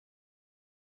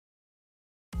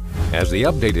as the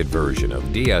updated version of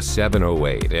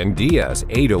DS708 and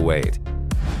DS808.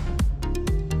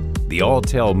 The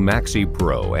Autel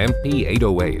MaxiPRO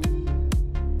MP808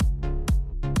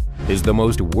 is the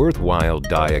most worthwhile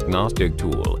diagnostic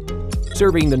tool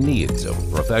serving the needs of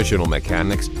professional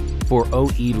mechanics for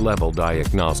OE-level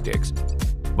diagnostics,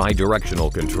 bi-directional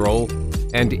control,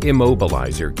 and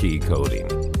immobilizer key coding.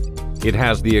 It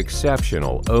has the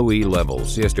exceptional OE-level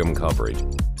system coverage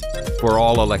for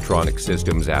all electronic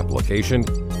systems application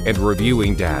and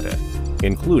reviewing data,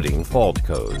 including fault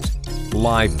codes,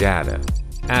 live data,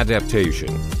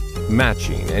 adaptation,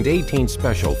 matching, and 18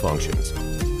 special functions.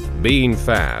 Being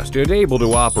fast and able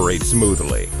to operate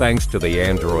smoothly thanks to the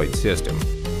Android system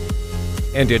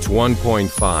and its 1.5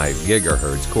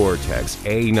 GHz Cortex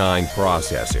A9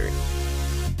 processor.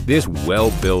 This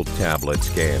well-built tablet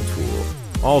scan tool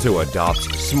also adopts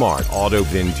smart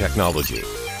auto-bin technology,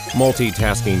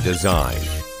 multitasking design,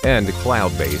 and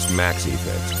cloud-based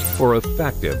MaxiFix for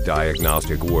effective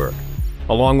diagnostic work,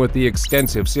 along with the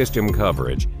extensive system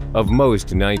coverage of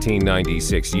most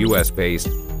 1996 US-based,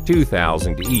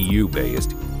 2000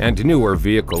 EU-based, and newer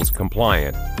vehicles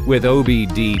compliant with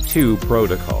OBD2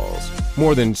 protocols,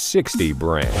 more than 60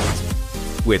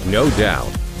 brands. With no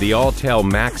doubt, the Autel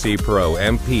MaxiPRO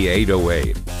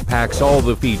MP808 packs all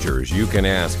the features you can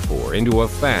ask for into a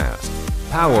fast,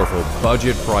 powerful,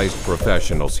 budget-priced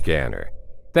professional scanner.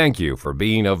 Thank you for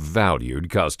being a valued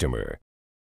customer.